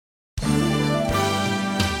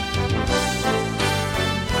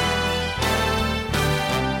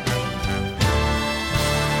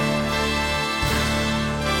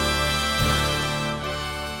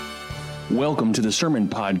Welcome to the Sermon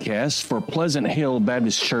Podcast for Pleasant Hill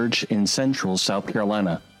Baptist Church in Central South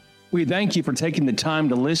Carolina. We thank you for taking the time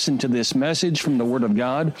to listen to this message from the Word of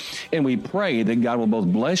God, and we pray that God will both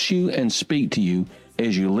bless you and speak to you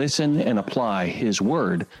as you listen and apply His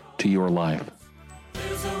Word to your life.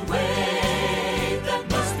 There's a weight that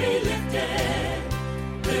must be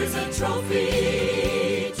lifted. There's a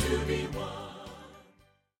trophy to be won.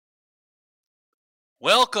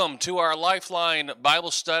 Welcome to our Lifeline Bible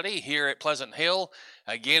study here at Pleasant Hill.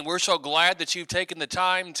 Again, we're so glad that you've taken the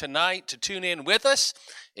time tonight to tune in with us,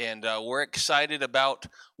 and we're excited about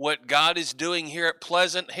what God is doing here at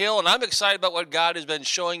Pleasant Hill, and I'm excited about what God has been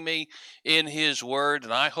showing me in His Word,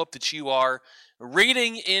 and I hope that you are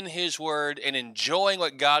reading in His Word and enjoying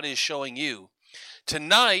what God is showing you.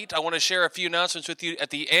 Tonight, I want to share a few announcements with you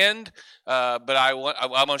at the end, but I'm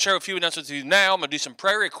going to share a few announcements with you now. I'm going to do some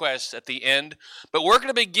prayer requests at the end, but we're going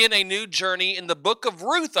to begin a new journey in the book of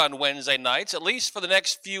Ruth on Wednesday nights, at least for the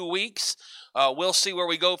next few weeks. We'll see where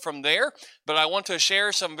we go from there, but I want to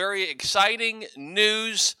share some very exciting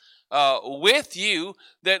news with you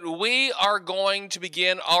that we are going to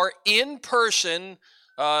begin our in-person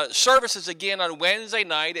services again on Wednesday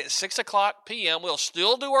night at 6 o'clock p.m. We'll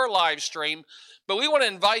still do our live stream, but we want to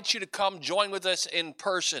invite you to come join with us in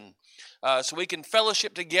person so we can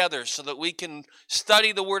fellowship together, so that we can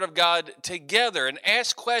study the Word of God together and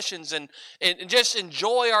ask questions and just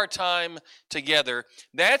enjoy our time together.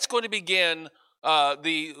 That's going to begin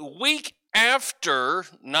the week after,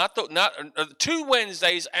 not 2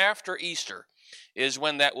 Wednesdays after Easter is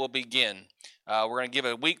when that will begin. We're going to give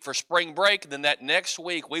a week for spring break, and then that next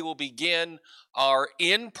week we will begin our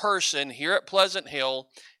in-person here at Pleasant Hill,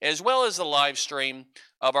 as well as the live stream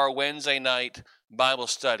of our Wednesday night Bible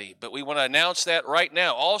study. But we want to announce that right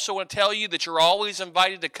now. Also want to tell you that you're always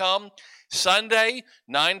invited to come Sunday,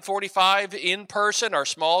 9:45 in person, our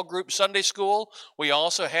small group Sunday school. We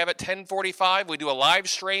also have at 10:45. We do a live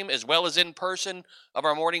stream as well as in person of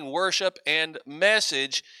our morning worship and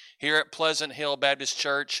message here at Pleasant Hill Baptist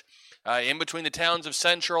Church, in between the towns of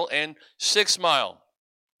Central and 6 Mile.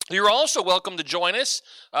 You're also welcome to join us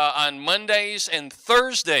on Mondays and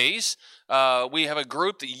Thursdays. We have a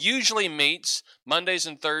group that usually meets Mondays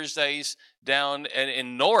and Thursdays down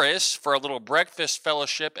in Norris for a little breakfast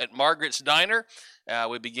fellowship at Margaret's Diner.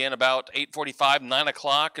 We begin about 8:45, 9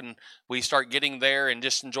 o'clock, and we start getting there and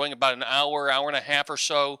just enjoying about an hour and a half or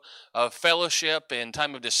so of fellowship and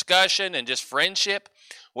time of discussion and just friendship.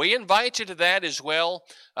 We invite you to that as well.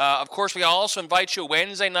 Of course, we also invite you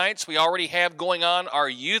Wednesday nights. We already have going on our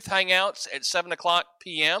youth hangouts at 7 o'clock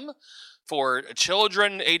p.m. for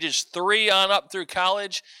children ages 3 on up through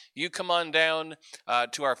college. You come on down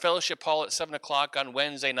to our fellowship hall at 7 o'clock on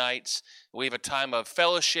Wednesday nights. We have a time of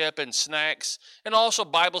fellowship and snacks and also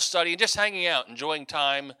Bible study and just hanging out, enjoying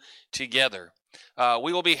time together.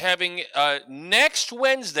 We will be having next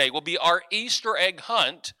Wednesday will be our Easter egg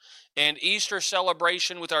hunt and Easter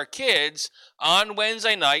celebration with our kids on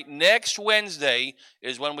Wednesday night. Next Wednesday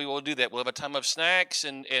is when we will do that. We'll have a time of snacks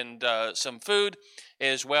and some food,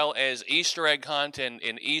 as well as Easter egg hunt and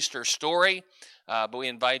Easter story. But we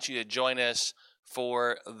invite you to join us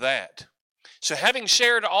for that. So having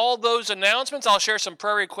shared all those announcements, I'll share some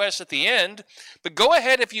prayer requests at the end. But go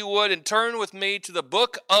ahead, if you would, and turn with me to the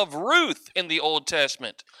book of Ruth in the Old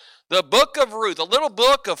Testament. The book of Ruth, a little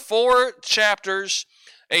book of 4 chapters,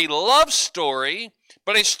 a love story,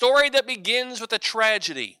 but a story that begins with a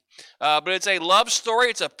tragedy. But it's a love story.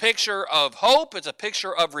 It's a picture of hope. It's a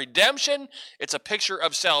picture of redemption. It's a picture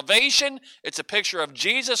of salvation. It's a picture of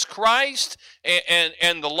Jesus Christ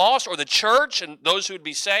and the lost, or the church, and those who would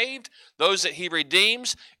be saved, those that He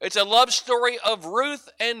redeems. It's a love story of Ruth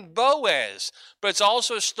and Boaz, but it's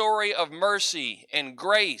also a story of mercy and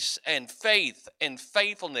grace and faith and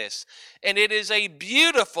faithfulness. And it is a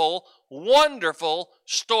beautiful, wonderful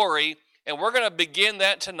story. And we're going to begin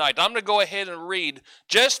that tonight. I'm going to go ahead and read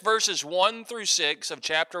just verses 1 through 6 of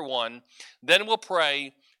chapter 1. Then we'll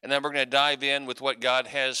pray, and then we're going to dive in with what God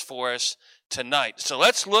has for us tonight. So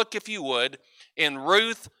let's look, if you would, in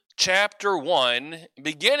Ruth chapter 1,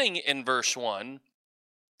 beginning in verse 1,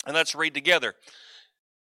 and let's read together.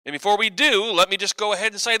 And before we do, let me just go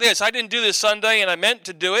ahead and say this. I didn't do this Sunday, and I meant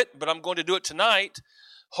to do it, but I'm going to do it tonight.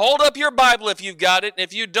 Hold up your Bible if you've got it. And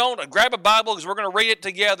if you don't, grab a Bible because we're going to read it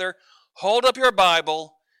together. Hold up your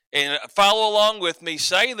Bible and follow along with me.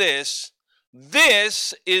 Say this: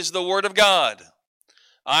 this is the Word of God.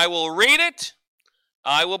 I will read it,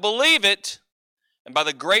 I will believe it, and by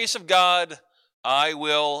the grace of God, I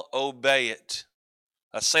will obey it.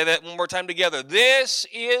 Let's say that one more time together. This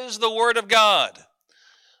is the Word of God.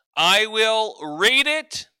 I will read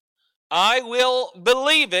it, I will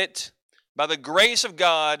believe it, By the grace of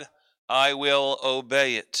God, I will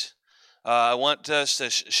obey it. I want us to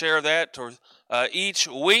share that each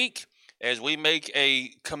week as we make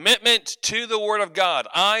a commitment to the Word of God.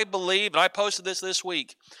 I believe, and I posted this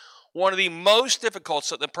week, one of the most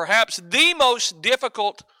difficult, perhaps the most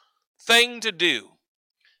difficult thing to do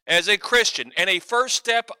as a Christian, and a first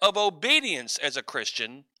step of obedience as a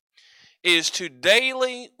Christian, is to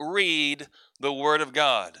daily read the Word of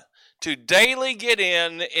God. To daily get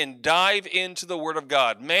in and dive into the Word of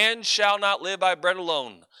God. Man shall not live by bread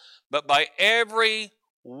alone, but by every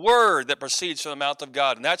word that proceeds from the mouth of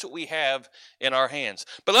God. And that's what we have in our hands.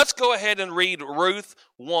 But let's go ahead and read Ruth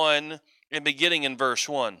 1, and beginning in verse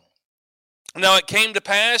 1. Now it came to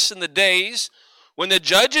pass in the days when the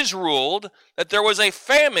judges ruled that there was a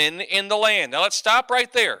famine in the land. Now let's stop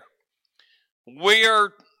right there.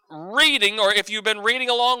 We're reading, or if you've been reading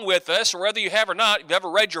along with us, or whether you have or not, if you've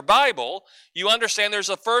ever read your Bible, you understand there's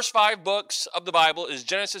the first 5 books of the Bible is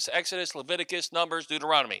Genesis, Exodus, Leviticus, Numbers,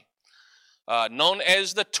 Deuteronomy. Known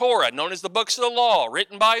as the Torah, known as the books of the law,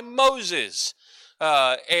 written by Moses.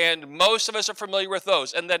 And most of us are familiar with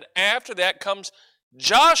those. And then after that comes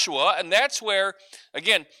Joshua, and that's where,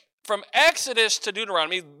 again, from Exodus to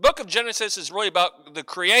Deuteronomy, the book of Genesis is really about the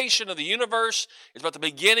creation of the universe. It's about the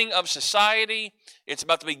beginning of society. It's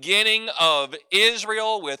about the beginning of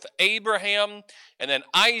Israel with Abraham, and then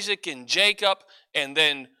Isaac and Jacob, and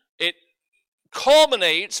then it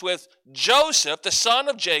culminates with Joseph, the son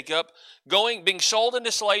of Jacob, being sold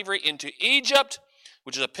into slavery into Egypt,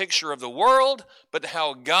 which is a picture of the world, but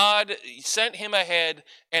how God sent him ahead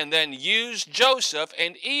and then used Joseph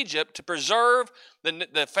and Egypt to preserve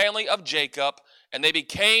the family of Jacob, and they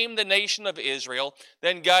became the nation of Israel.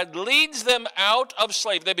 Then God leads them out of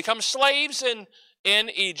slavery. They become slaves in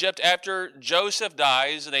Egypt after Joseph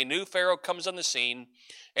dies, and a new Pharaoh comes on the scene.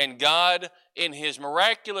 And God, in his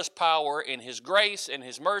miraculous power, in his grace, in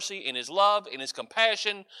his mercy, in his love, in his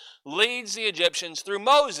compassion, leads the Egyptians through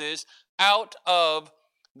Moses out of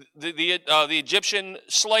the Egyptian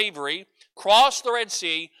slavery, cross the Red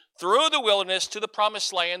Sea, through the wilderness to the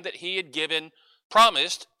promised land that he had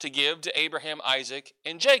promised to give to Abraham, Isaac,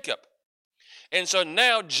 and Jacob. And so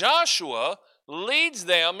now Joshua leads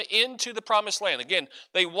them into the promised land. Again,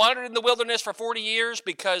 they wandered in the wilderness for 40 years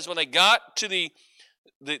because when they got to the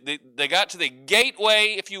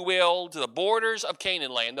gateway, if you will, to the borders of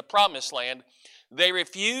Canaan land, the promised land, they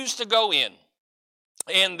refused to go in.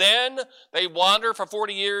 And then they wander for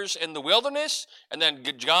 40 years in the wilderness, and then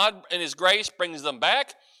God in his grace brings them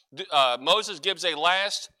back. Moses gives a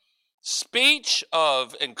last speech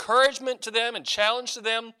of encouragement to them and challenge to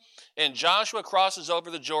them, and Joshua crosses over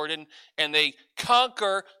the Jordan, and they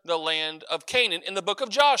conquer the land of Canaan in the book of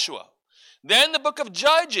Joshua. Then the book of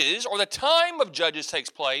Judges, or the time of Judges, takes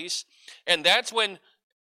place, and that's when,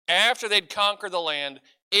 after they'd conquered the land,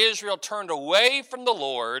 Israel turned away from the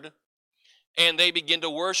Lord, and they begin to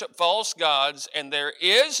worship false gods, and there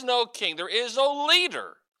is no king, there is no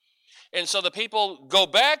leader. And so the people go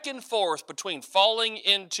back and forth between falling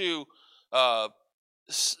into not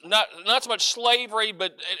so much slavery,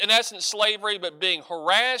 but in essence slavery, but being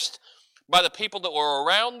harassed by the people that were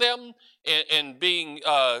around them, and being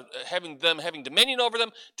having dominion over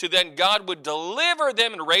them, to then God would deliver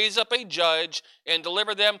them and raise up a judge and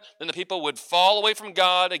deliver them. Then the people would fall away from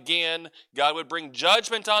God again. God would bring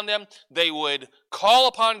judgment on them. They would call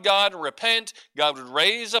upon God and repent. God would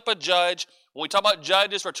raise up a judge. When we talk about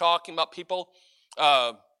judges, we're talking about people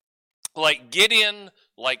like Gideon,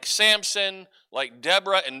 like Samson, like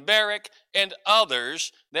Deborah and Barak, and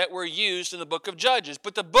others that were used in the book of Judges.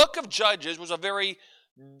 But the book of Judges was a very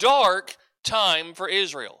dark time for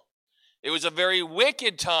Israel. It was a very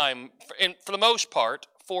wicked time, for the most part,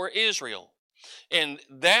 for Israel. And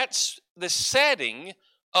that's the setting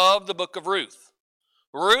of the book of Ruth.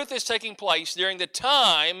 Ruth is taking place during the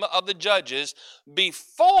time of the Judges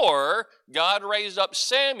before God raised up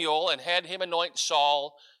Samuel and had him anoint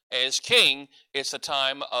Saul as king. It's the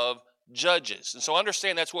time of Judges. And so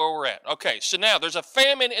understand that's where we're at. Okay, so now there's a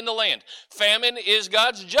famine in the land. Famine is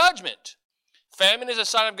God's judgment. Famine is a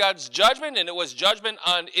sign of God's judgment, and it was judgment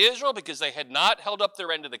on Israel because they had not held up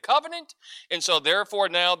their end of the covenant. And so therefore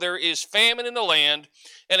now there is famine in the land,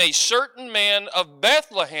 and a certain man of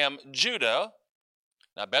Bethlehem, Judah.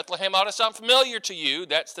 Now Bethlehem ought to sound familiar to you.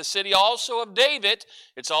 That's the city also of David.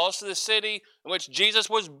 It's also the city in which Jesus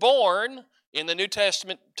was born in the New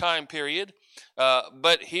Testament time period.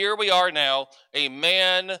 But here we are now, a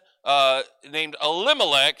man named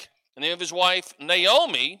Elimelech, the name of his wife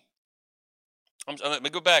Naomi. Let me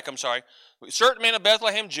go back, I'm sorry. A certain man of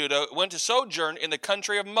Bethlehem, Judah, went to sojourn in the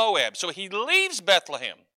country of Moab. So he leaves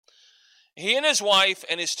Bethlehem. he and his wife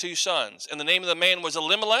and his 2 sons. And the name of the man was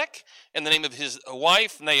Elimelech, and the name of his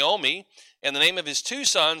wife Naomi, and the name of his 2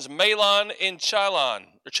 sons Mahlon and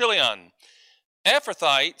Chilion,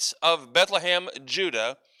 Ephrathites of Bethlehem,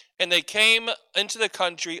 Judah. And they came into the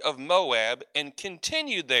country of Moab and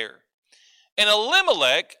continued there. And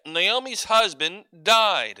Elimelech, Naomi's husband,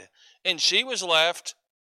 died, and she was left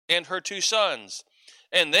and her 2 sons.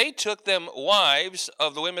 And they took them wives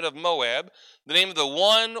of the women of Moab. The name of the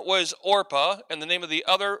one was Orpah, and the name of the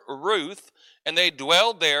other Ruth, and they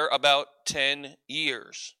dwelled there about 10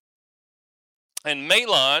 years. And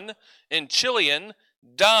Mahlon and Chilion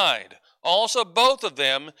died, also both of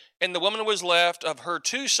them, and the woman was left of her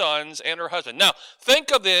 2 sons and her husband. Now,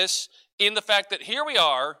 think of this in the fact that here we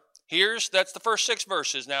are, that's the first 6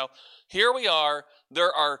 verses. Now, here we are,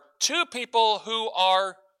 there are 2 people who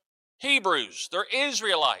are Hebrews. They're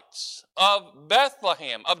Israelites of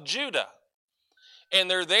Bethlehem, of Judah. And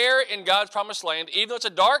they're there in God's promised land, even though it's a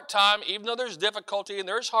dark time, even though there's difficulty and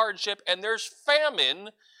there's hardship and there's famine,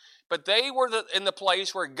 but they were in the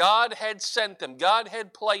place where God had sent them. God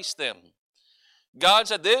had placed them. God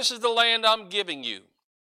said, this is the land I'm giving you.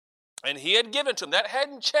 And he had given to them. That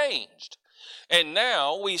hadn't changed. And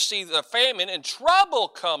now we see the famine and trouble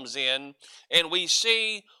comes in, and we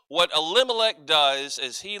see what Elimelech does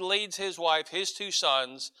as he leads his wife, his 2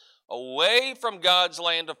 sons, away from God's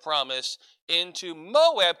land of promise into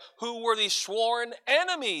Moab, who were the sworn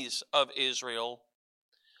enemies of Israel.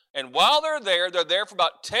 And while they're there for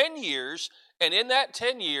about 10 years, and in that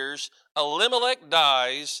 10 years, Elimelech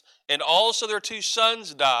dies, and also their 2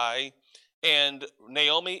 sons die, and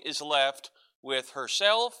Naomi is left with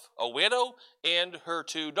herself, a widow, and her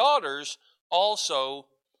 2 daughters, also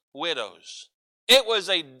widows. It was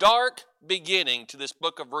a dark beginning to this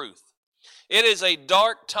book of Ruth. It is a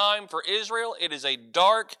dark time for Israel. It is a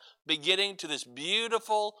dark beginning to this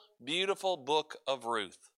beautiful, beautiful book of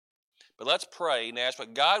Ruth. But let's pray and ask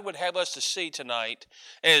what God would have us to see tonight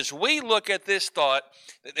as we look at this thought,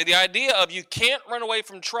 the idea of you can't run away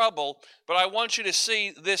from trouble, but I want you to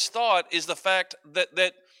see this thought is the fact that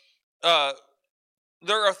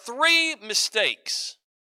there are 3 mistakes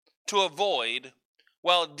to avoid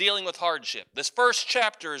while dealing with hardship. This first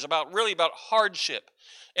chapter is really about hardship.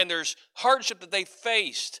 And there's hardship that they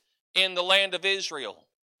faced in the land of Israel.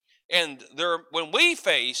 And when we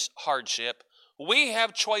face hardship, we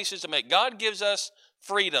have choices to make. God gives us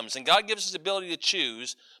freedoms, and God gives us the ability to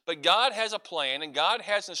choose, but God has a plan, and God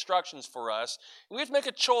has instructions for us. We have to make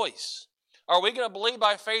a choice. Are we going to believe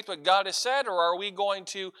by faith what God has said, or are we going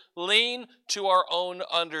to lean to our own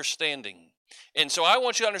understanding? And so I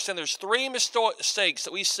want you to understand there's 3 mistakes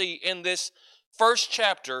that we see in this first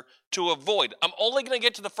chapter to avoid. I'm only going to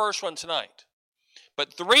get to the first one tonight.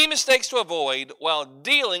 But 3 mistakes to avoid while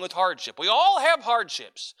dealing with hardship. We all have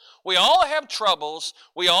hardships. We all have troubles.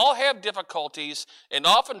 We all have difficulties. And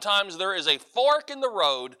oftentimes there is a fork in the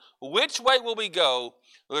road. Which way will we go?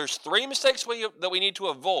 There's 3 mistakes that we need to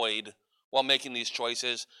avoid while making these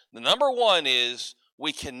choices. The number 1 is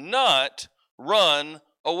we cannot run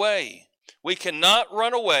away. We cannot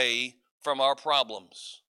run away from our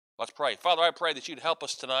problems. Let's pray. Father, I pray that you'd help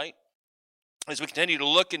us tonight. As we continue to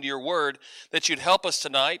look into your word, that you'd help us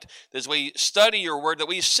tonight. As we study your word, that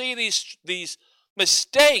we see these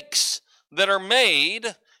mistakes that are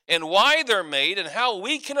made and why they're made and how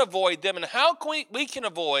we can avoid them and how we can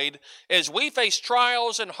avoid as we face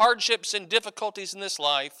trials and hardships and difficulties in this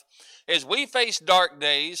life, as we face dark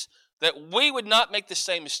days, that we would not make the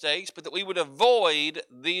same mistakes, but that we would avoid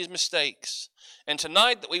these mistakes. And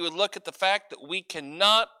tonight that we would look at the fact that we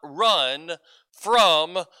cannot run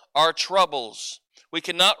from our troubles. We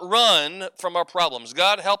cannot run from our problems.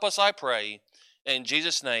 God help us, I pray. In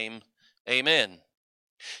Jesus' name, amen.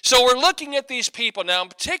 So we're looking at these people now,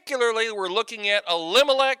 particularly we're looking at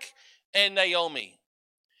Elimelech and Naomi.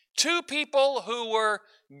 2 people who were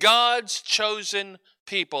God's chosen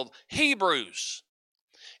people, Hebrews.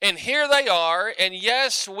 And here they are, and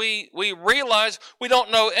yes, we realize we don't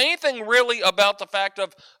know anything really about the fact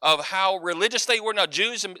of how religious they were. Now,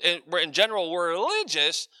 Jews in general were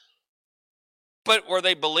religious, but were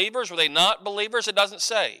they believers? Were they not believers? It doesn't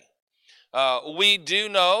say. We do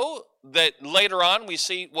know that later on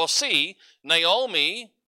we'll see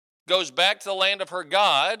Naomi goes back to the land of her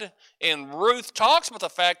God, and Ruth talks about the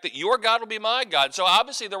fact that your God will be my God. So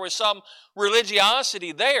obviously there was some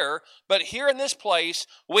religiosity there, but here in this place,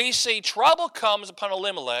 we see trouble comes upon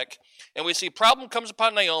Elimelech, and we see problem comes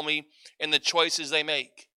upon Naomi and the choices they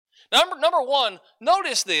make. Number 1,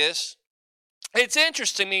 notice this. It's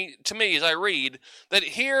interesting to me as I read that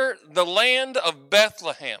here the land of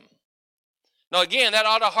Bethlehem, Now again, that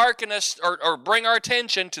ought to hearken us or bring our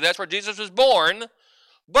attention to that's where Jesus was born.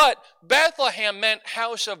 But Bethlehem meant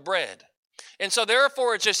house of bread. And so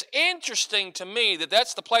therefore it's just interesting to me that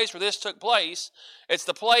that's the place where this took place. It's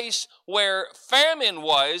the place where famine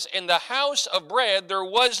was. In the house of bread, there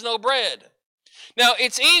was no bread. Now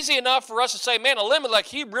it's easy enough for us to say, man, Elimelech,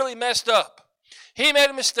 he really messed up. He made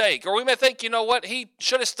a mistake. Or we may think, you know what, he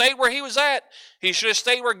should have stayed where he was at. He should have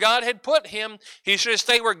stayed where God had put him. He should have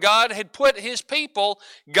stayed where God had put his people.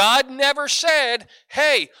 God never said,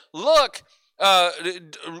 hey, look,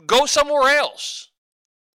 go somewhere else.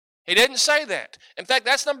 He didn't say that. In fact,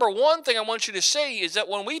 that's number one thing I want you to see is that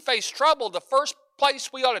when we face trouble, the first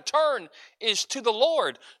place we ought to turn is to the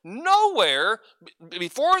Lord. Nowhere,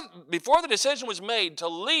 before the decision was made to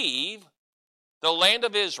leave the land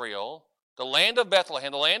of Israel, the land of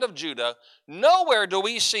Bethlehem, the land of Judah, nowhere do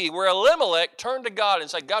we see where Elimelech turned to God and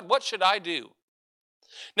said, God, what should I do?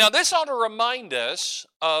 Now, this ought to remind us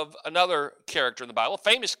of another character in the Bible, a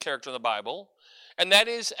famous character in the Bible, and that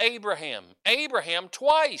is Abraham. Abraham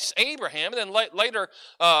twice. Abraham, and then later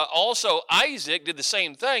also Isaac did the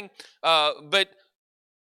same thing. But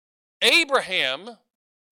Abraham,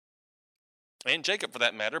 and Jacob for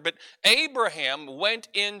that matter, but Abraham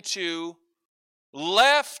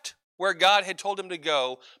left where God had told him to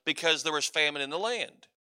go because there was famine in the land.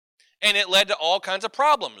 And it led to all kinds of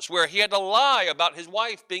problems where he had to lie about his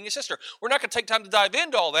wife being his sister. We're not going to take time to dive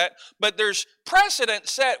into all that, but there's precedent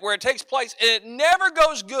set where it takes place, and it never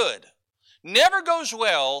goes good, never goes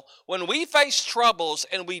well when we face troubles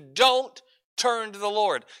and we don't turn to the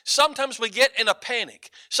Lord. Sometimes we get in a panic.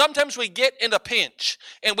 Sometimes we get in a pinch,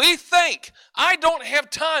 and we think, I don't have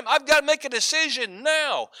time. I've got to make a decision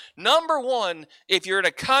now. Number one, if you're in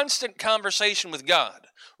a constant conversation with God,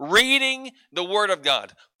 reading the Word of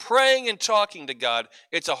God, praying and talking to God,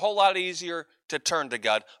 it's a whole lot easier to turn to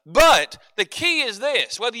God. But the key is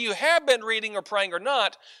this, whether you have been reading or praying or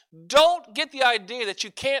not, don't get the idea that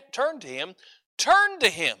you can't turn to Him. Turn to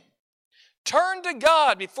Him. Turn to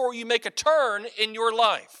God before you make a turn in your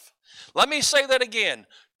life. Let me say that again.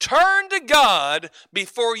 Turn to God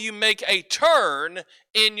before you make a turn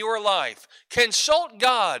in your life. Consult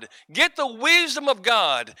God. Get the wisdom of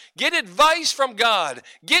God. Get advice from God.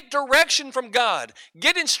 Get direction from God.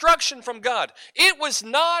 Get instruction from God. It was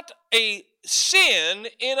not a sin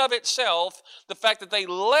in of itself, the fact that they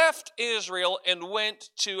left Israel and went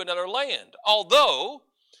to another land. Although,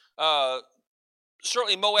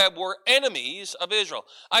 certainly Moab were enemies of Israel.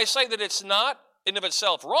 I say that it's not in of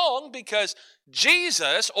itself wrong because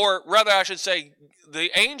Jesus, or rather I should say the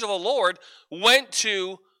angel of the Lord, went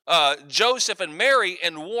to Joseph and Mary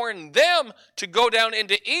and warned them to go down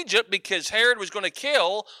into Egypt because Herod was going to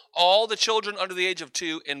kill all the children under the age of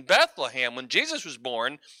 2 in Bethlehem when Jesus was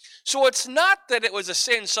born. So it's not that it was a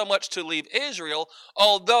sin so much to leave Israel,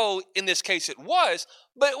 although in this case it was,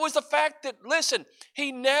 but it was the fact that, listen,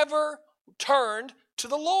 he never turned to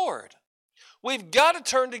the Lord. We've got to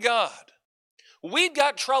turn to God. We've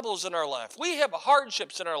got troubles in our life. We have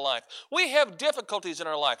hardships in our life. We have difficulties in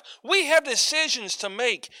our life. We have decisions to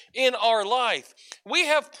make in our life. We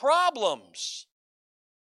have problems.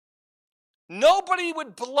 Nobody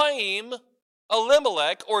would blame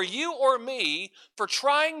Elimelech or you or me for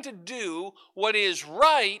trying to do what is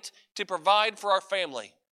right to provide for our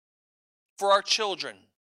family, for our children.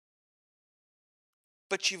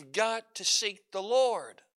 But you've got to seek the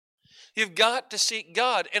Lord. You've got to seek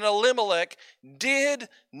God. And Elimelech did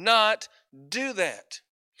not do that.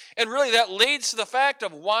 And really that leads to the fact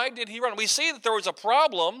of why did he run? We see that there was a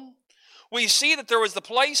problem. We see that there was the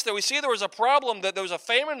place that we see there was a problem, that there was a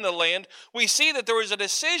famine in the land. We see that there was a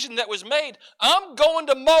decision that was made. I'm going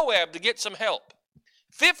to Moab to get some help.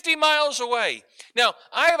 50 miles away. Now,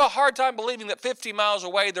 I have a hard time believing that 50 miles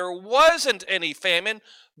away there wasn't any famine,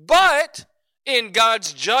 but in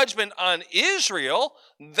God's judgment on Israel,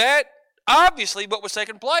 that obviously what was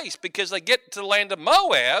taking place, because they get to the land of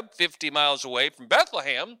Moab, 50 miles away from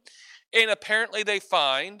Bethlehem, and apparently they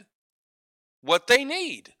find what they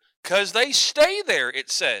need, because they stay there,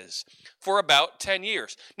 it says, for about 10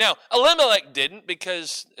 years. Now, Elimelech didn't,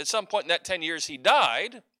 because at some point in that 10 years he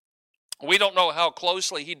died. We don't know how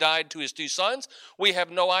closely he died to his 2 sons. We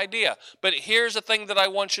have no idea. But here's the thing that I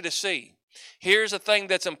want you to see. Here's a thing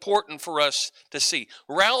that's important for us to see.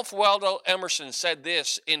 Ralph Waldo Emerson said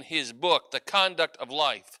this in his book, The Conduct of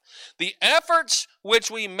Life. The efforts which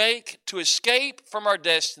we make to escape from our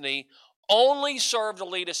destiny only serve to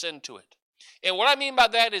lead us into it. And what I mean by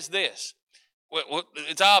that is this. Well,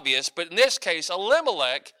 it's obvious, but in this case,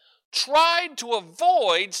 Elimelech tried to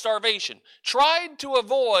avoid starvation, tried to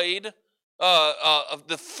avoid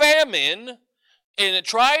the famine and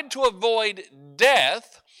tried to avoid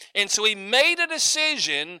death. And so he made a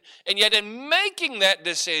decision, and yet in making that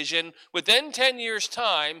decision, within 10 years'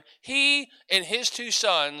 time, he and his 2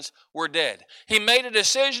 sons were dead. He made a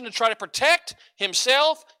decision to try to protect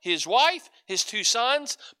himself, his wife, his 2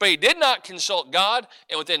 sons, but he did not consult God,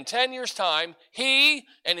 and within 10 years' time, he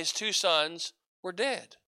and his 2 sons were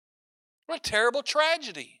dead. What a terrible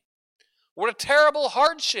tragedy. What a terrible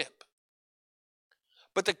hardship.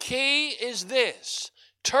 But the key is this: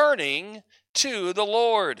 turning to the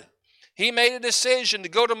Lord. He made a decision to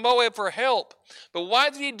go to Moab for help. But why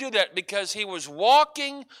did he do that? Because he was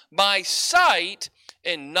walking by sight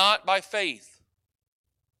and not by faith.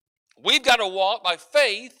 We've got to walk by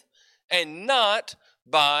faith and not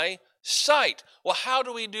by sight. Well, how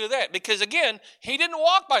do we do that? Because again, he didn't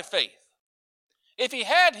walk by faith. If he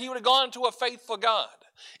had, he would have gone to a faithful God.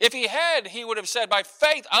 If he had, he would have said, by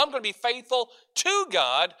faith, I'm going to be faithful to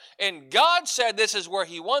God. And God said this is where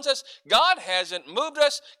he wants us. God hasn't moved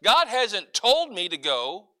us. God hasn't told me to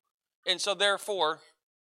go. And so therefore,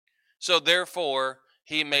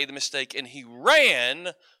 he made the mistake and he ran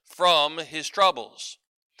from his troubles.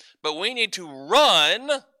 But we need to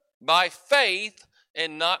run by faith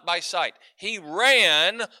and not by sight. He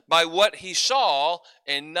ran by what he saw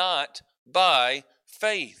and not by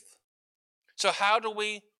faith. So how do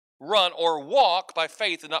we run or walk by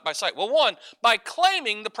faith and not by sight? Well, one, by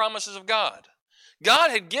claiming the promises of God.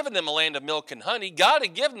 God had given them a land of milk and honey. God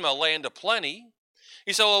had given them a land of plenty.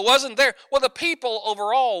 He said, well, it wasn't there. Well, the people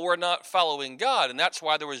overall were not following God, and that's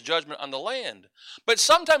why there was judgment on the land. But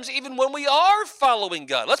sometimes even when we are following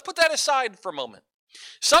God, let's put that aside for a moment.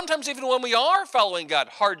 Sometimes even when we are following God,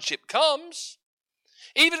 hardship comes.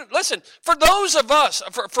 Even, listen, for those of us,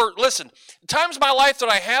 listen, times in my life that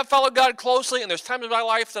I have followed God closely, and there's times in my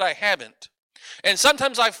life that I haven't. And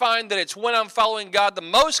sometimes I find that it's when I'm following God the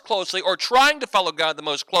most closely, or trying to follow God the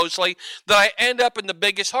most closely, that I end up in the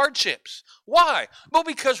biggest hardships. Why? Well,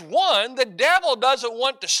 because one, the devil doesn't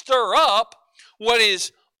want to stir up what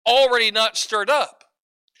is already not stirred up.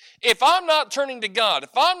 If I'm not turning to God,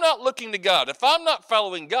 if I'm not looking to God, if I'm not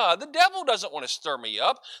following God, the devil doesn't want to stir me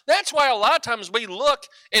up. That's why a lot of times we look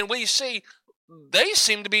and we see they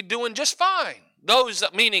seem to be doing just fine.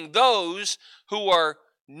 Meaning those who are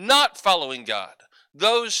not following God.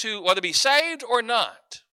 Those who, whether be saved or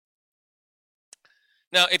not.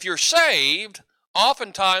 Now, if you're saved,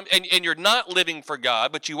 oftentimes, and you're not living for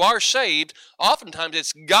God, but you are saved, oftentimes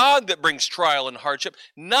it's God that brings trial and hardship,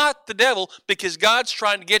 not the devil, because God's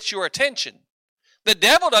trying to get your attention. The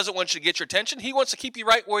devil doesn't want you to get your attention. He wants to keep you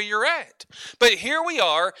right where you're at. But here we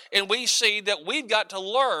are, and we see that we've got to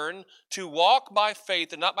learn to walk by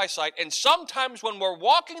faith and not by sight. And sometimes when we're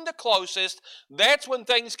walking the closest, that's when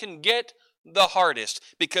things can get the hardest,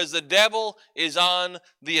 because the devil is on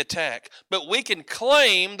the attack. But we can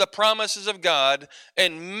claim the promises of God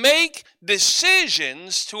and make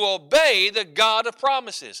decisions to obey the God of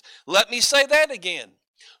promises. Let me say that again.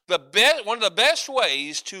 One of the best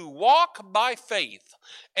ways to walk by faith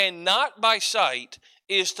and not by sight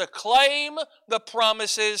is to claim the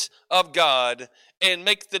promises of God and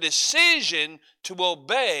make the decision to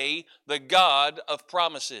obey the God of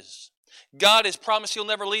promises. God has promised He'll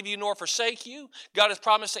never leave you nor forsake you. God has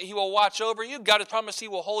promised that He will watch over you. God has promised He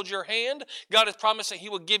will hold your hand. God has promised that He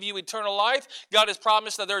will give you eternal life. God has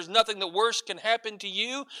promised that there's nothing that worse can happen to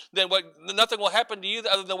you nothing will happen to you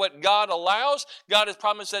other than what God allows. God has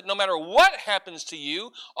promised that no matter what happens to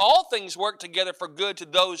you, all things work together for good to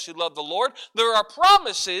those who love the Lord. There are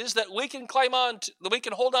promises that we can claim on to, that we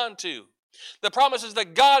can hold on to. The promises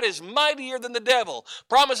that God is mightier than the devil.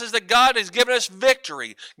 Promises that God has given us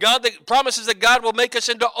victory. Promises that God will make us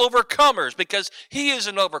into overcomers because He is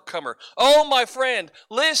an overcomer. Oh, my friend,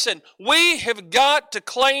 listen, we have got to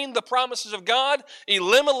claim the promises of God.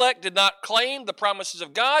 Elimelech did not claim the promises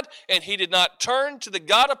of God, and he did not turn to the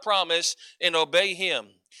God of promise and obey Him.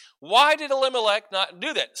 Why did Elimelech not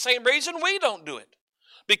do that? Same reason we don't do it.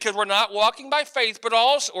 Because we're not walking by faith, but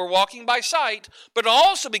also we're walking by sight, but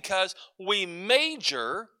also because we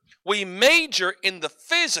major in the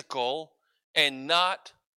physical and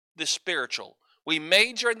not the spiritual. We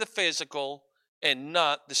major in the physical and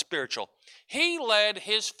not the spiritual. He led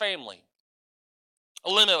his family.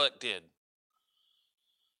 Elimelech did.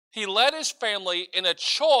 He led his family in a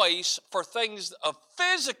choice for things of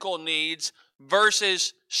physical needs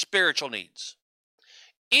versus spiritual needs.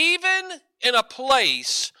 Even in a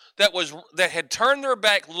place that had turned their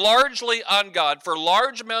back largely on God for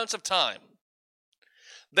large amounts of time,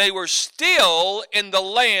 they were still in the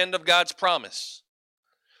land of God's promise.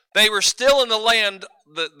 They were still in the land,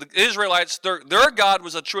 the Israelites, their God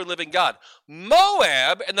was a true and living God.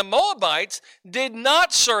 Moab and the Moabites did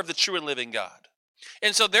not serve the true and living God.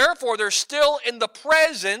 And so therefore, they're still in the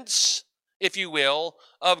presence, if you will,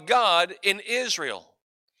 of God in Israel.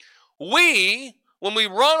 When we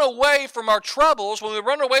run away from our troubles, when we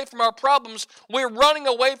run away from our problems, we're running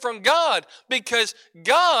away from God, because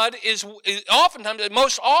God is oftentimes,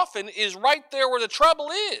 most often, is right there where the trouble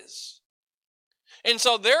is. And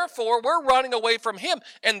so therefore, we're running away from Him.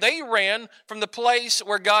 And they ran from the place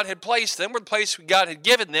where God had placed them, where the place God had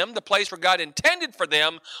given them, the place where God intended for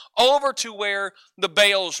them, over to where the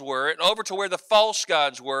Baals were, and over to where the false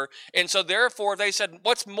gods were. And so therefore, they said,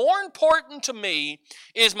 what's more important to me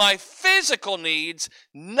is my physical needs,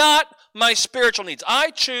 not my spiritual needs.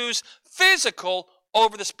 I choose physical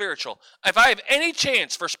over the spiritual. If I have any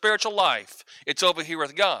chance for spiritual life, it's over here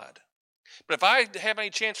with God. But if I have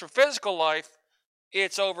any chance for physical life,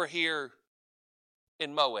 it's over here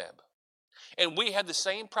in Moab. And we had the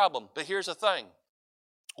same problem. But here's the thing.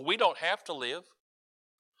 We don't have to live.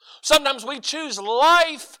 Sometimes we choose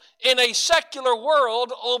life in a secular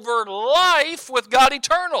world over life with God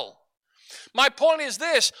eternal. My point is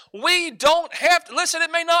this: we don't have to, listen,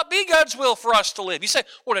 it may not be God's will for us to live. You say,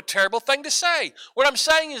 what a terrible thing to say. What I'm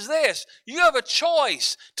saying is this: you have a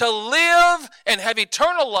choice to live and have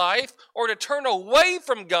eternal life, or to turn away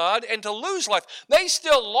from God and to lose life. They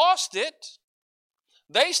still lost it.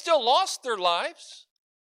 They still lost their lives.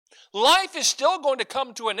 Life is still going to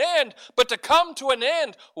come to an end, but to come to an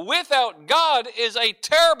end without God is a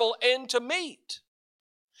terrible end to meet.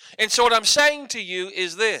 And so what I'm saying to you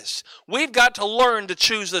is this: we've got to learn to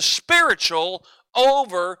choose the spiritual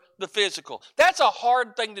over the physical. That's a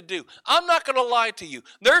hard thing to do. I'm not going to lie to you.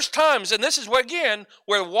 There's times, and this is where, again,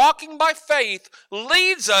 where walking by faith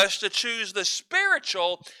leads us to choose the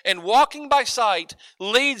spiritual, and walking by sight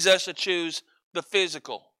leads us to choose the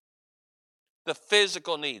physical. The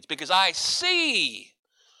physical needs. Because I see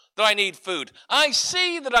that I need food. I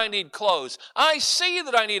see that I need clothes. I see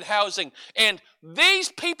that I need housing. And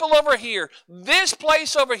these people over here, this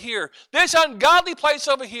place over here, this ungodly place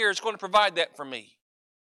over here is going to provide that for me.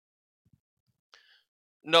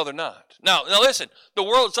 No, they're not. Now listen, the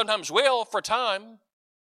world sometimes will for a time.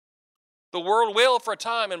 The world will for a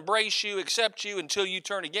time embrace you, accept you, until you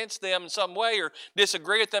turn against them in some way, or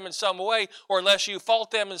disagree with them in some way, or unless you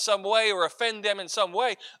fault them in some way or offend them in some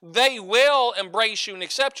way. They will embrace you and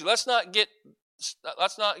accept you. Let's not get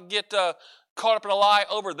caught up in a lie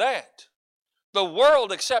over that. The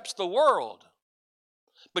world accepts the world.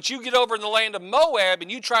 But you get over in the land of Moab and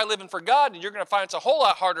you try living for God, and you're going to find it's a whole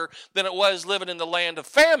lot harder than it was living in the land of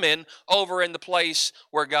famine over in the place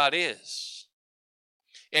where God is.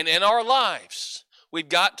 And in our lives, we've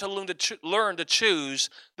got to learn to choose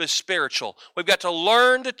the spiritual. We've got to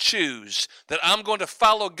learn to choose that I'm going to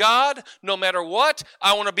follow God no matter what.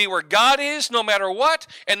 I want to be where God is no matter what.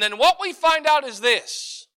 And then what we find out is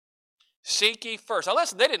this: seek ye first. Now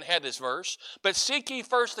listen, they didn't have this verse, but seek ye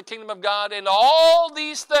first the kingdom of God, and all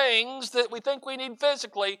these things that we think we need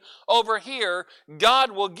physically over here,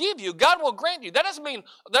 God will give you. God will grant you. That doesn't mean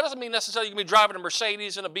necessarily you can be driving a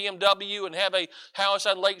Mercedes and a BMW and have a house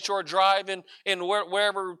on Lakeshore Drive in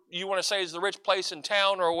wherever you want to say is the rich place in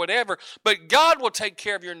town or whatever. But God will take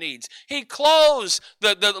care of your needs. He clothes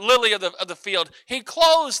the lily of the field. He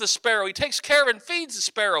clothes the sparrow. He takes care of and feeds the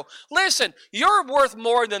sparrow. Listen, you're worth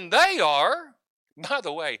more than they are. By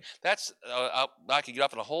the way, that's I could get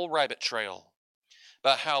off on a whole rabbit trail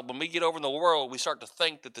about how when we get over in the world, we start to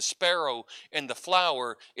think that the sparrow and the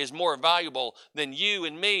flower is more valuable than you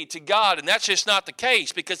and me to God. And that's just not the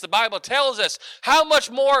case, because the Bible tells us, how much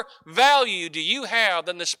more value do you have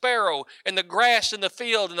than the sparrow and the grass in the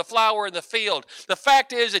field and the flower in the field? The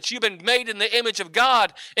fact is that you've been made in the image of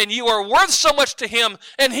God, and you are worth so much to Him,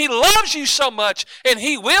 and He loves you so much, and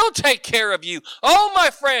He will take care of you. Oh, my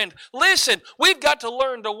friend, listen, we've got to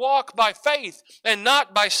learn to walk by faith and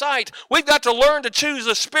not by sight. We've got to learn to choose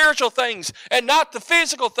the spiritual things and not the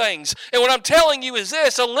physical things. And what I'm telling you is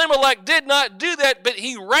this: Elimelech did not do that, but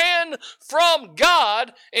he ran from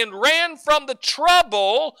God and ran from the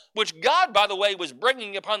trouble, which God, by the way, was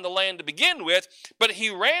bringing upon the land to begin with. But he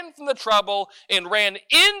ran from the trouble and ran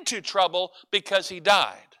into trouble because he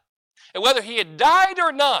died. And whether he had died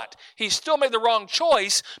or not, he still made the wrong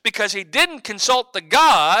choice, because he didn't consult the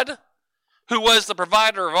God who was the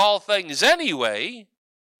provider of all things anyway.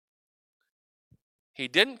 He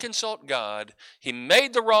didn't consult God. He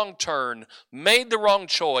made the wrong turn, made the wrong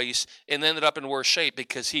choice, and ended up in worse shape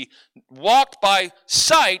because he walked by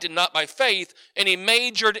sight and not by faith, and he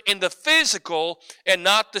majored in the physical and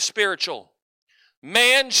not the spiritual.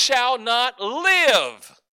 Man shall not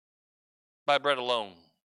live by bread alone.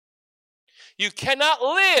 You cannot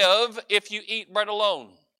live if you eat bread alone.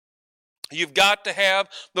 You've got to have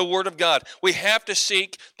the Word of God. We have to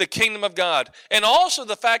seek the kingdom of God. And also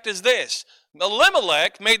the fact is this: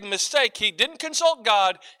 Elimelech made the mistake. He didn't consult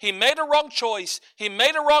God. He made a wrong choice. He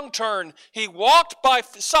made a wrong turn. He walked by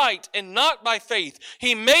sight and not by faith.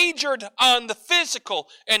 He majored on the physical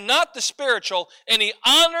and not the spiritual. And he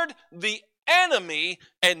honored the enemy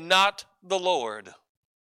and not the Lord.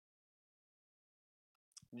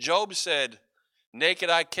 Job said, naked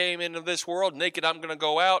I came into this world, naked I'm going to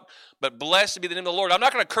go out, but blessed be the name of the Lord. I'm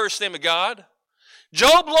not going to curse the name of God.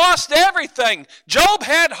 Job lost everything. Job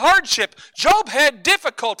had hardship. Job had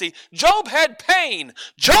difficulty. Job had pain.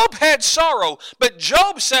 Job had sorrow. But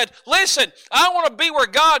Job said, listen, I want to be where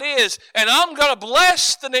God is, and I'm going to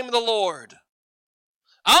bless the name of the Lord.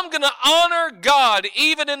 I'm going to honor God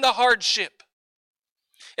even in the hardship.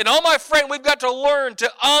 And all my friend, we've got to learn to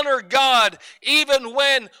honor God even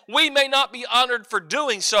when we may not be honored for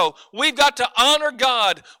doing so. We've got to honor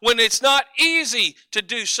God when it's not easy to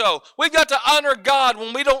do so. We've got to honor God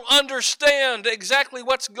when we don't understand exactly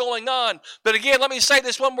what's going on. But again, let me say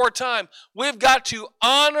this one more time. We've got to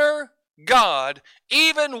honor God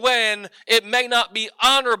even when it may not be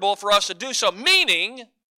honorable for us to do so. Meaning,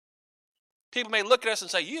 people may look at us and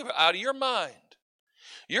say, you're out of your mind.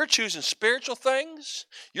 You're choosing spiritual things.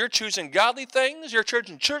 You're choosing godly things. You're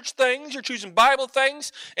choosing church things. You're choosing Bible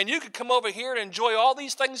things. And you could come over here and enjoy all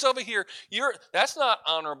these things over here. That's not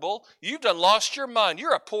honorable. You've done lost your mind.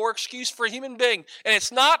 You're a poor excuse for a human being. And it's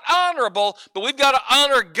not honorable, but we've got to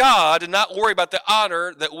honor God and not worry about the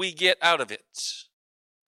honor that we get out of it.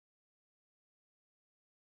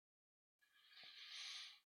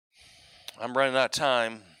 I'm running out of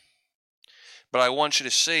time, but I want you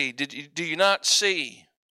to see, do you not see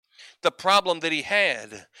the problem that he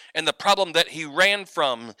had, and the problem that he ran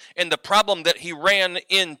from, and the problem that he ran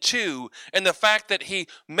into, and the fact that he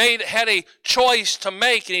had a choice to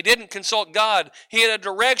make, and he didn't consult God. He had a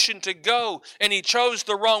direction to go, and he chose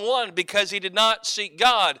the wrong one because he did not seek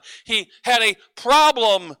God. He had a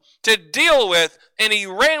problem to deal with, and he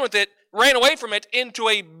ran away from it into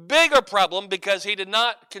a bigger problem because he did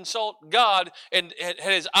not consult God and had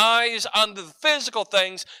his eyes on the physical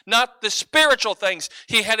things, not the spiritual things.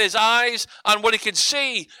 He had his eyes on what he could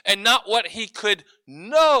see and not what he could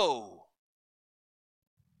know.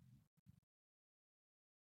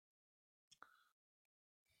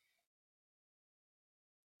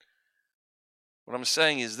 What I'm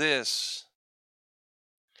saying is this,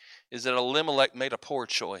 is that Elimelech made a poor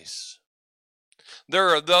choice. There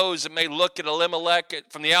are those that may look at Elimelech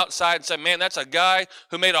from the outside and say, man, that's a guy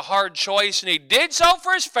who made a hard choice, and he did so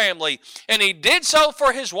for his family, and he did so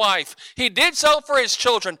for his wife. He did so for his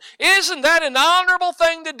children. Isn't that an honorable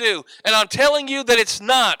thing to do? And I'm telling you that it's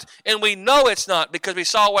not, and we know it's not because we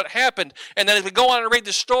saw what happened. And then as we go on and read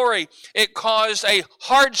the story, it caused a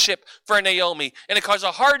hardship for Naomi, and it caused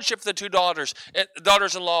a hardship for the two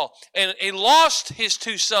daughters-in-law, and he lost his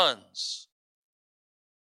two sons.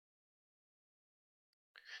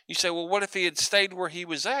 You say, well, what if he had stayed where he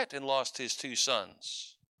was at and lost his two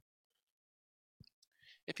sons?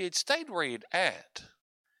 If he had stayed where he had at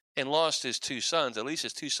and lost his two sons, at least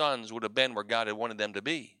his two sons would have been where God had wanted them to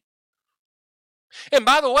be. And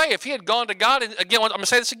by the way, if he had gone to God, and again, I'm going to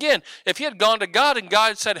say this again, if he had gone to God and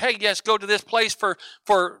God said, hey, yes, go to this place for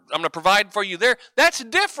I'm going to provide for you there, that's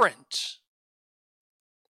different.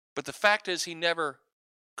 But the fact is he never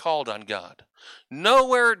called on God.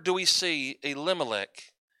 Nowhere do we see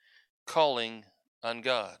Elimelech calling on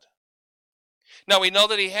God. Now we know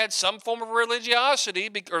that he had some form of religiosity,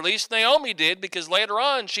 or at least Naomi did, because later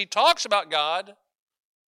on she talks about God.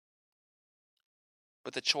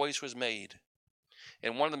 But the choice was made.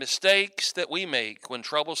 And one of the mistakes that we make when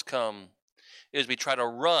troubles come is we try to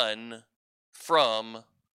run from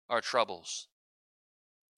our troubles.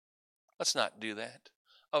 Let's not do that.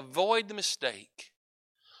 Avoid the mistake.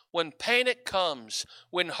 When panic comes,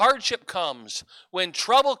 when hardship comes, when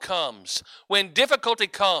trouble comes, when difficulty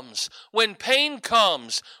comes, when pain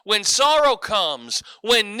comes, when sorrow comes,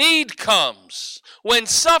 when need comes, when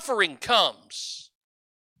suffering comes,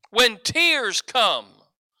 when tears come,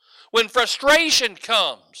 when frustration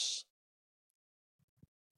comes,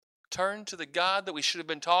 turn to the God that we should have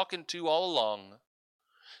been talking to all along.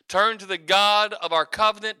 Turn to the God of our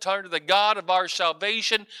covenant. Turn to the God of our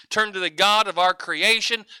salvation. Turn to the God of our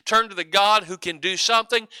creation. Turn to the God who can do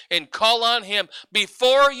something and call on Him.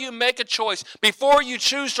 Before you make a choice, before you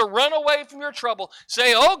choose to run away from your trouble,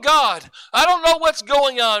 say, oh God, I don't know what's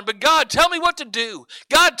going on, but God, tell me what to do.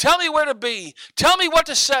 God, tell me where to be. Tell me what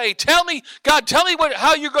to say. Tell me, God, tell me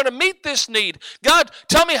how you're going to meet this need. God,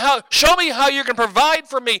 show me how you're going to provide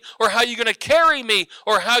for me, or how you're going to carry me,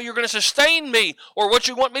 or how you're going to sustain me, or what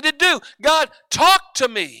you want me to do. God, talk to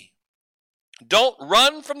me. Don't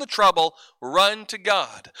run from the trouble, run to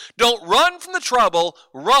God. Don't run from the trouble,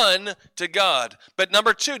 run to God. But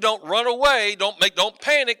number two, don't run away, don't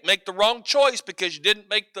panic, make the wrong choice because you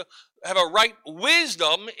didn't have a right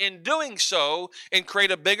wisdom in doing so and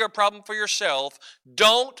create a bigger problem for yourself.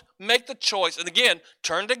 Don't make the choice. And again,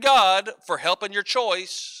 turn to God for help in your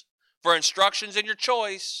choice, for instructions in your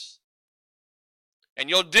choice. And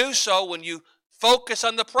you'll do so when you focus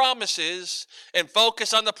on the promises and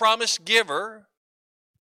focus on the promise giver.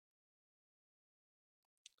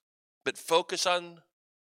 But focus on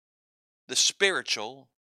the spiritual,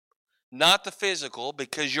 not the physical,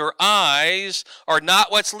 because your eyes are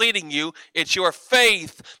not what's leading you. It's your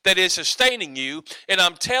faith that is sustaining you. And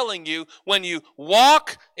I'm telling you, when you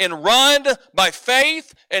walk and run by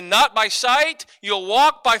faith and not by sight, you'll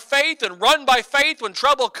walk by faith and run by faith when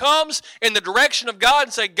trouble comes in the direction of God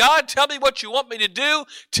and say, God, tell me what you want me to do.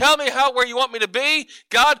 Tell me where you want me to be.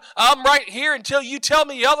 God, I'm right here until you tell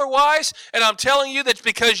me otherwise. And I'm telling you that's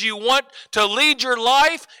because you want to lead your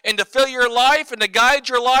life and to fill your life and to guide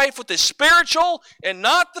your life with the spiritual and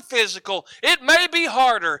not the physical. It may be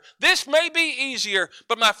harder. This may be easier.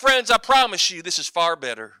 But my friends, I promise you, this is far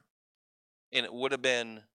better. And it would have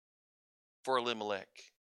been for Elimelech.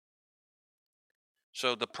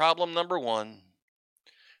 So the problem number one,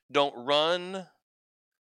 don't run.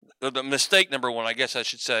 The mistake number one, I guess I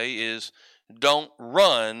should say, is don't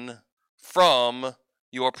run from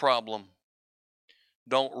your problem.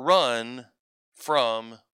 Don't run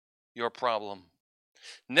from your problem.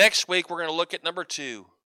 Next week, we're going to look at number two.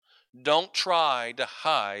 Don't try to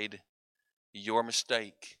hide your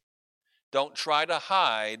mistake. Don't try to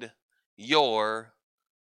hide your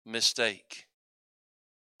mistake.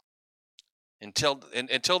 Until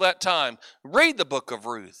that time, read the book of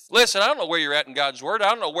Ruth. Listen, I don't know where you're at in God's Word. I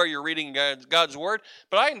don't know where you're reading God's Word,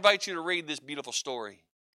 but I invite you to read this beautiful story.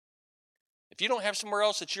 If you don't have somewhere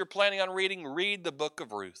else that you're planning on reading, read the book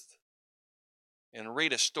of Ruth. And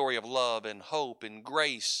read a story of love and hope and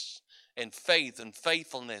grace and faith and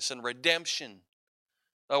faithfulness and redemption.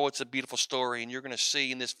 Oh, it's a beautiful story, and you're going to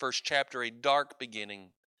see in this first chapter a dark beginning.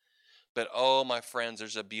 But oh, my friends,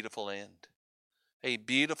 there's a beautiful end. A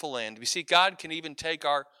beautiful end. You see, God can even take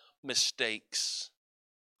our mistakes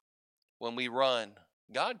when we run.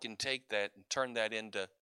 God can take that and turn that into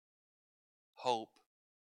hope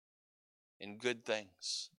and good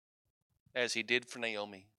things, as He did for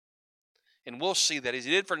Naomi. And we'll see that as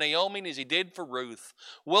He did for Naomi and as He did for Ruth.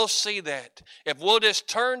 We'll see that if we'll just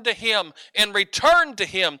turn to Him and return to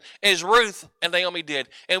Him as Ruth and Naomi did.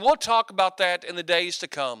 And we'll talk about that in the days to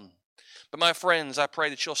come. But my friends, I pray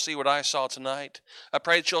that you'll see what I saw tonight. I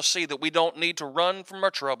pray that you'll see that we don't need to run from our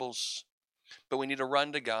troubles, but we need to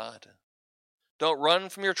run to God. Don't run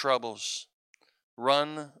from your troubles.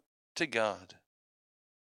 Run to God.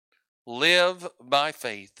 Live by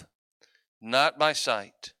faith, not by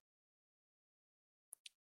sight.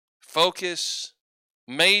 Focus,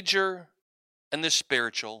 major in the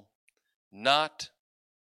spiritual, not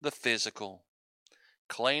the physical.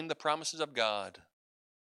 Claim the promises of God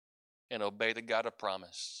and obey the God of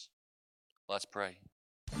promise. Let's pray.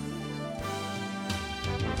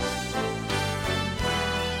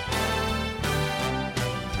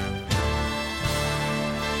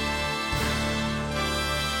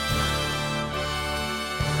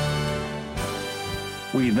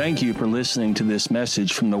 We thank you for listening to this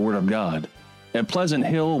message from the Word of God. At Pleasant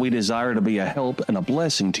Hill, we desire to be a help and a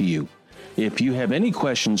blessing to you. If you have any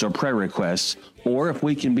questions or prayer requests, or if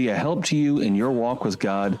we can be a help to you in your walk with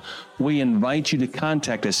God, we invite you to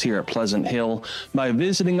contact us here at Pleasant Hill by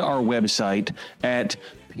visiting our website at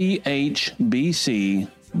phbc.online.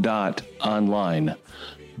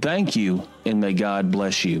 Thank you, and may God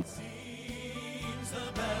bless you.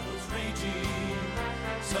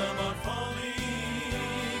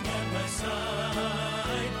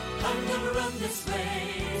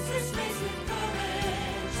 This race with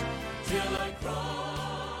courage till I cross.